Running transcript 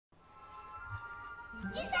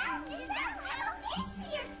Giselle, how this for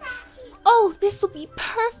your statue? Oh, this will be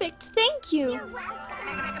perfect. Thank you. You're welcome.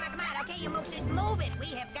 Come on, okay, you mooks, just move it. We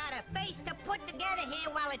have got a face to put together here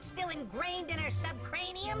while it's still ingrained in our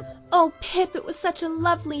subcranium. Oh, Pip, it was such a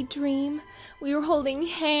lovely dream. We were holding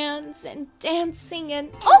hands and dancing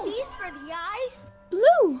and... Oh! These for the eyes?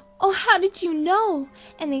 Blue! Oh, how did you know?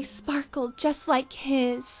 And they sparkled just like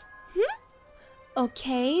his.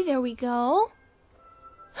 Okay, there we go.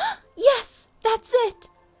 Yes, that's it!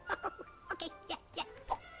 Okay, yeah.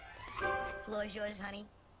 Floor's yours, honey.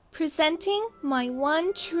 Presenting my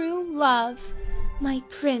one true love, my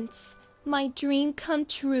prince, my dream come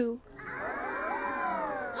true.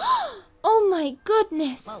 Oh my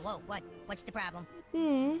goodness! Whoa, what's the problem?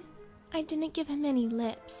 I didn't give him any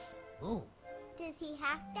lips. Ooh. Does he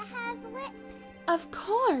have to have lips? Of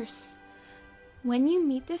course! When you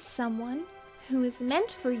meet this someone who is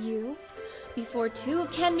meant for you, before two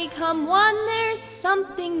can become one, there's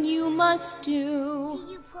something you must do. Do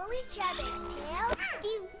you pull each other's tails? Do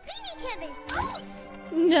you feed each other's feet?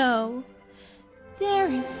 No. There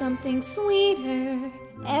is something sweeter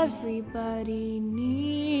everybody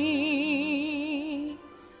needs.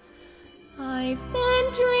 I've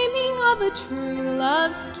been dreaming of a true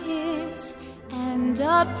love's kiss, and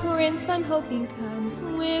a prince I'm hoping comes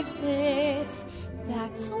with this.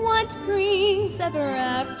 That's what brings ever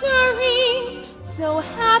after rings so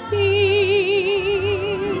happy.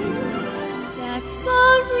 That's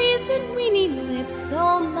the reason we need lips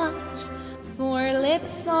so much, for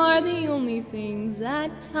lips are the only things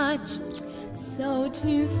that touch. So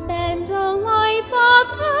to spend a life of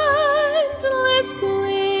endless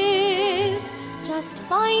bliss, just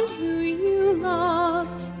find who you love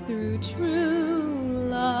through true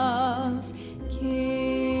love's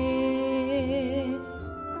kiss.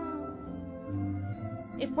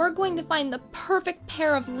 If we're going to find the perfect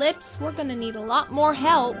pair of lips, we're going to need a lot more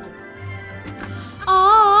help.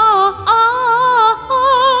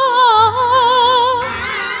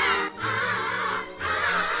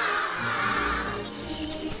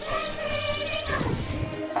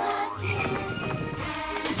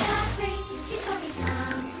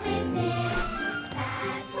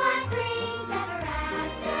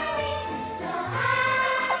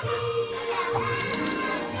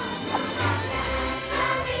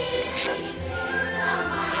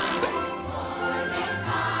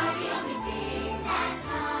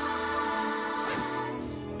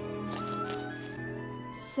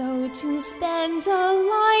 So to spend a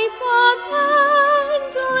life of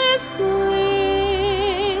endless